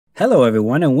Hello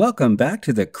everyone and welcome back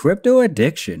to the Crypto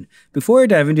Addiction. Before I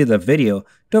dive into the video,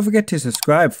 don't forget to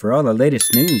subscribe for all the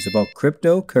latest news about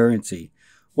cryptocurrency.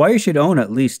 Why you should own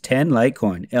at least 10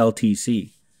 Litecoin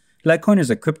LTC. Litecoin is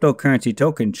a cryptocurrency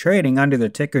token trading under the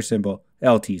ticker symbol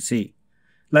LTC.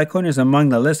 Litecoin is among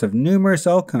the list of numerous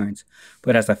altcoins,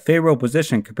 but has a favorable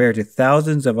position compared to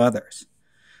thousands of others.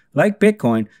 Like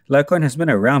Bitcoin, Litecoin has been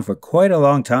around for quite a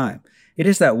long time. It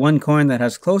is that one coin that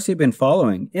has closely been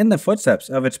following in the footsteps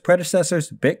of its predecessors,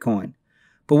 Bitcoin.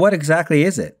 But what exactly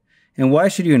is it? And why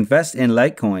should you invest in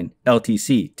Litecoin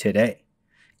LTC today?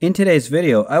 In today's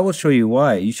video, I will show you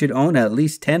why you should own at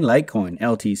least 10 Litecoin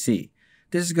LTC.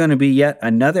 This is going to be yet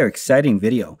another exciting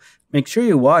video. Make sure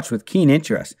you watch with keen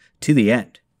interest to the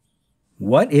end.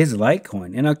 What is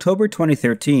Litecoin? In October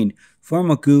 2013,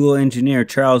 former Google engineer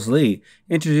Charles Lee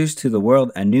introduced to the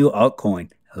world a new altcoin,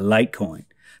 Litecoin.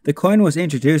 The coin was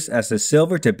introduced as the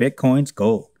silver to Bitcoin's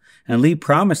gold, and Lee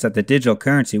promised that the digital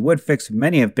currency would fix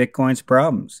many of Bitcoin's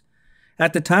problems.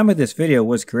 At the time of this video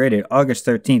was created, August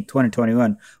 13,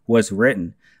 2021 was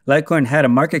written, Litecoin had a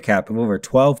market cap of over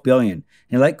 $12 billion,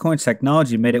 and Litecoin's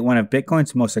technology made it one of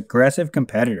Bitcoin's most aggressive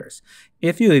competitors.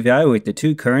 If you evaluate the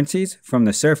two currencies from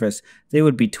the surface, they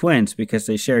would be twins because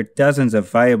they share dozens of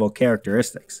valuable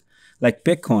characteristics. Like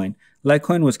Bitcoin,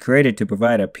 Litecoin was created to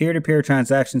provide a peer-to-peer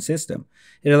transaction system.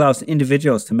 It allows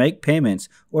individuals to make payments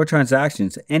or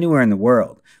transactions anywhere in the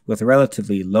world with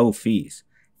relatively low fees.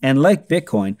 And like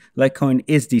Bitcoin, Litecoin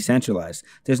is decentralized.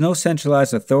 There's no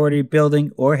centralized authority,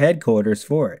 building, or headquarters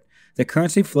for it. The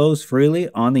currency flows freely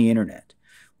on the internet,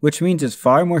 which means it's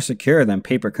far more secure than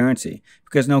paper currency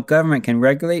because no government can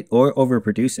regulate or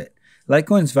overproduce it.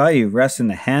 Litecoin's value rests in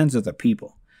the hands of the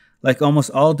people. Like almost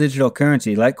all digital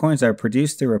currency, Litecoins are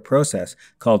produced through a process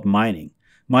called mining.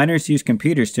 Miners use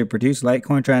computers to produce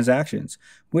Litecoin transactions,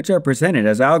 which are presented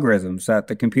as algorithms that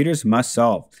the computers must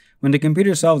solve. When the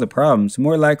computers solve the problems,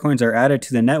 more Litecoins are added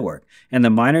to the network, and the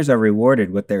miners are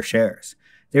rewarded with their shares.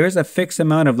 There is a fixed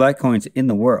amount of Litecoins in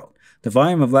the world. The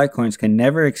volume of Litecoins can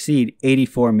never exceed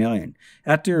 84 million.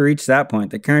 After you reach that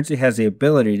point, the currency has the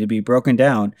ability to be broken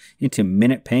down into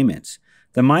minute payments.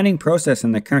 The mining process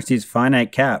and the currency's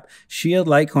finite cap shield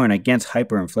Litecoin against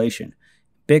hyperinflation.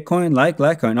 Bitcoin, like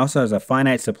Litecoin, also has a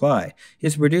finite supply,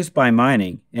 is produced by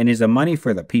mining, and is a money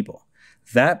for the people.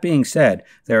 That being said,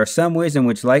 there are some ways in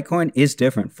which Litecoin is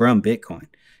different from Bitcoin,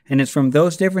 and it's from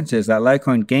those differences that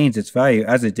Litecoin gains its value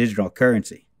as a digital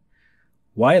currency.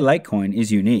 Why Litecoin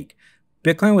is unique.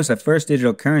 Bitcoin was the first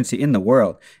digital currency in the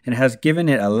world and has given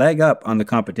it a leg up on the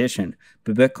competition,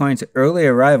 but Bitcoin's early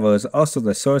arrival is also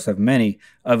the source of many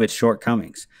of its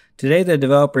shortcomings. Today, the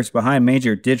developers behind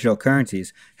major digital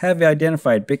currencies have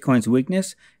identified Bitcoin's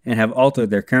weakness and have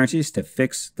altered their currencies to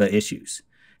fix the issues.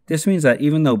 This means that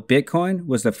even though Bitcoin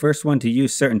was the first one to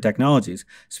use certain technologies,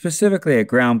 specifically a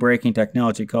groundbreaking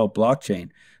technology called blockchain,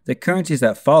 the currencies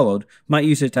that followed might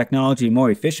use the technology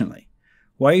more efficiently.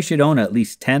 Why you should own at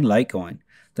least 10 Litecoin.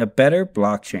 The better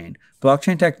blockchain.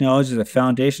 Blockchain technology is the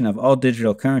foundation of all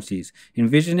digital currencies.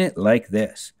 Envision it like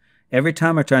this. Every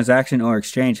time a transaction or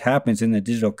exchange happens in the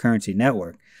digital currency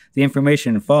network, the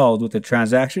information involved with the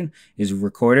transaction is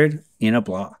recorded in a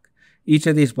block. Each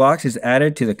of these blocks is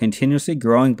added to the continuously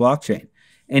growing blockchain.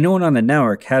 Anyone on the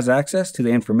network has access to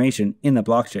the information in the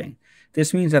blockchain.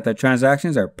 This means that the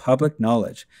transactions are public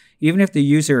knowledge. Even if the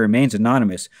user remains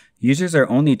anonymous, users are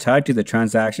only tied to the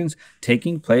transactions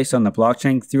taking place on the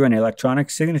blockchain through an electronic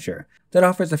signature that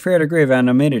offers a fair degree of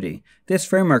anonymity. This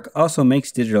framework also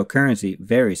makes digital currency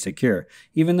very secure.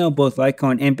 Even though both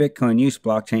Litecoin and Bitcoin use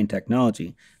blockchain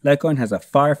technology, Litecoin has a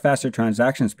far faster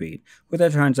transaction speed, with a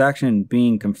transaction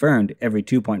being confirmed every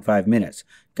 2.5 minutes,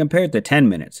 compared to 10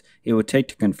 minutes it would take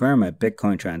to confirm a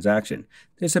Bitcoin transaction.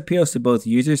 This appeals to both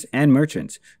users and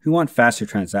merchants who want faster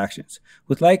transactions.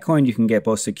 With Litecoin, you can get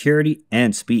both security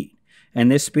and speed. And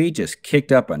this speed just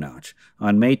kicked up a notch.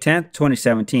 On May 10,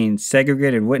 2017,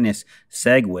 Segregated Witness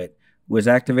SegWit was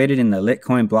activated in the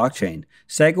Litecoin blockchain.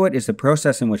 SegWit is the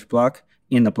process in which blocks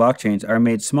in the blockchains are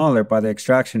made smaller by the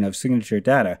extraction of signature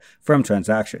data from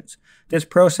transactions. This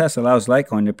process allows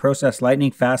Litecoin to process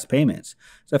lightning-fast payments.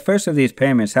 The first of these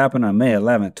payments happened on May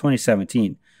 11,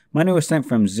 2017. Money was sent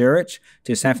from Zurich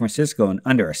to San Francisco in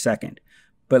under a second.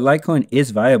 But Litecoin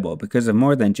is viable because of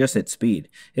more than just its speed.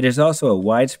 It is also a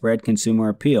widespread consumer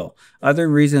appeal. Other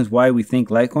reasons why we think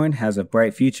Litecoin has a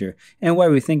bright future and why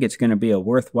we think it's going to be a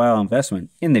worthwhile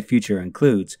investment in the future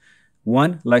includes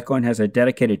 1. Litecoin has a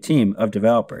dedicated team of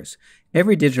developers.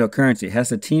 Every digital currency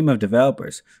has a team of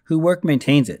developers who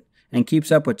maintains it and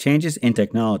keeps up with changes in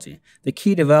technology. The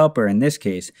key developer in this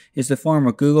case is the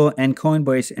former Google and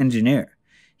Coinbase engineer.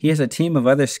 He has a team of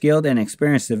other skilled and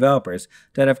experienced developers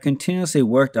that have continuously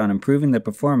worked on improving the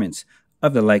performance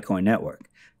of the Litecoin network.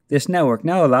 This network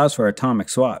now allows for atomic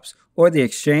swaps, or the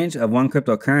exchange of one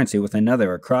cryptocurrency with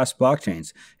another across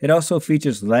blockchains. It also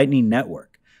features Lightning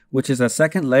Network, which is a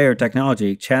second layer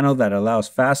technology channel that allows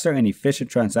faster and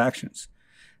efficient transactions.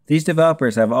 These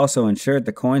developers have also ensured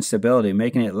the coin's stability,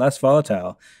 making it less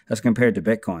volatile as compared to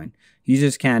Bitcoin.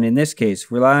 Users can, in this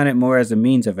case, rely on it more as a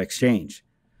means of exchange.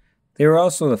 They were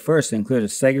also the first to include a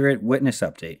SegWit witness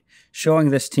update, showing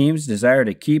this team's desire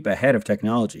to keep ahead of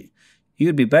technology. You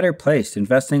would be better placed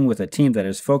investing with a team that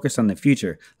is focused on the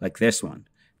future like this one.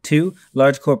 2.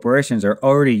 Large corporations are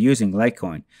already using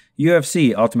Litecoin.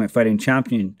 UFC, Ultimate Fighting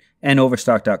Champion, and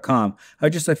Overstock.com are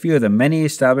just a few of the many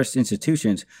established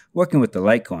institutions working with the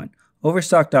Litecoin.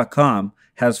 Overstock.com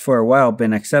has for a while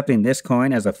been accepting this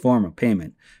coin as a form of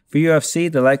payment. For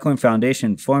UFC, the Litecoin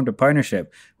Foundation formed a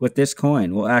partnership with this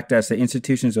coin will act as the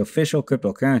institution's official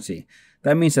cryptocurrency.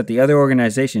 That means that the other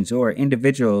organizations or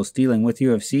individuals dealing with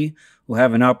UFC will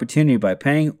have an opportunity by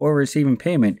paying or receiving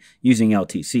payment using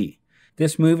LTC.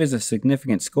 This move is a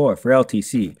significant score for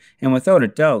LTC and without a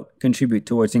doubt contribute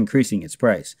towards increasing its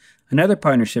price. Another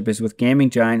partnership is with gaming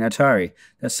giant Atari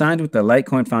that signed with the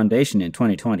Litecoin Foundation in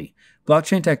 2020.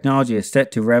 Blockchain technology is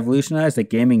set to revolutionize the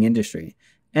gaming industry,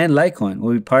 and Litecoin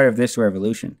will be part of this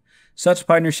revolution. Such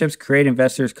partnerships create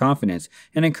investors' confidence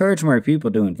and encourage more people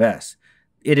to invest.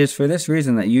 It is for this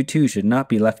reason that you too should not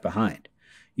be left behind.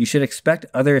 You should expect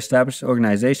other established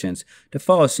organizations to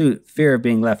follow suit, fear of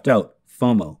being left out,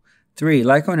 FOMO. 3.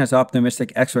 Litecoin has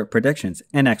optimistic expert predictions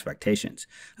and expectations.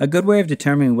 A good way of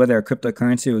determining whether a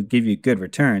cryptocurrency will give you good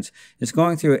returns is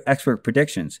going through expert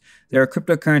predictions. There are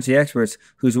cryptocurrency experts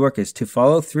whose work is to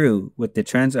follow through with the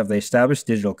trends of the established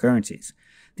digital currencies.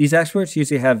 These experts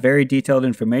usually have very detailed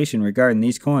information regarding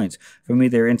these coins from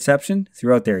either inception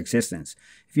throughout their existence.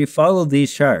 If you follow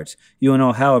these charts, you will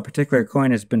know how a particular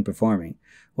coin has been performing,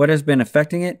 what has been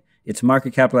affecting it, its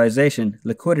market capitalization,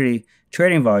 liquidity,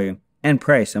 trading volume, and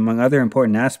price, among other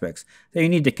important aspects that you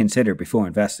need to consider before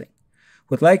investing.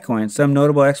 With Litecoin, some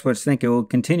notable experts think it will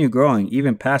continue growing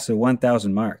even past the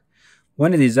 1,000 mark.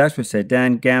 One of these experts is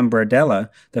Dan Gambardella,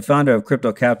 the founder of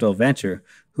Crypto Capital Venture,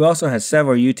 who also has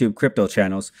several YouTube crypto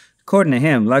channels. According to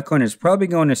him, Litecoin is probably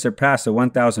going to surpass the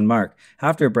 1,000 mark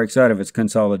after it breaks out of its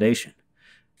consolidation.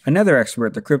 Another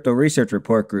expert, the Crypto Research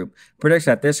Report Group, predicts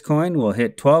that this coin will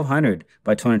hit 1,200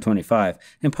 by 2025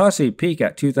 and possibly peak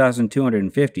at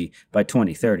 2,250 by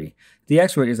 2030. The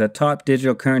expert is a top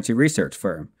digital currency research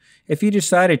firm. If you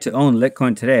decided to own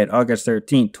Litecoin today at August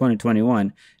 13,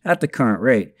 2021, at the current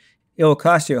rate, it will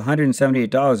cost you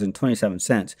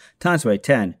 $178.27 times by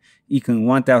 10, equaling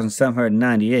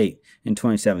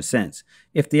 $1,798.27.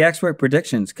 If the expert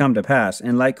predictions come to pass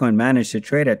and Litecoin managed to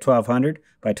trade at 1,200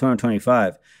 by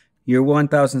 2025, your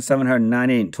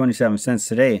 $1,798.27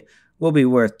 today will be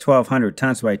worth 1,200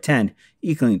 times by 10,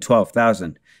 equaling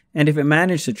 12,000. And if it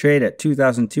managed to trade at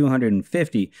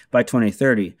 2,250 by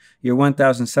 2030, your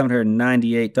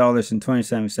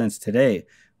 $1,798.27 today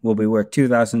will be worth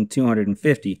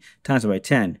 2,250 times by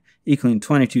 10, equaling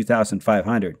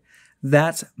 22,500.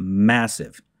 That's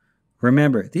massive.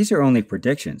 Remember, these are only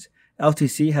predictions.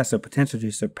 LTC has the potential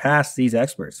to surpass these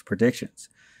experts' predictions.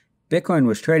 Bitcoin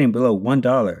was trading below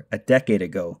 $1 a decade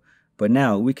ago, but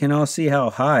now we can all see how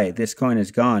high this coin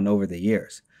has gone over the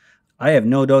years. I have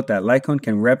no doubt that Litecoin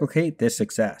can replicate this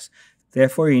success.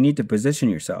 Therefore, you need to position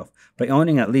yourself by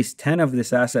owning at least 10 of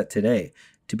this asset today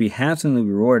to be handsomely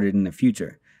rewarded in the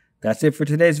future. That's it for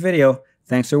today's video.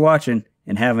 Thanks for watching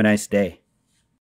and have a nice day.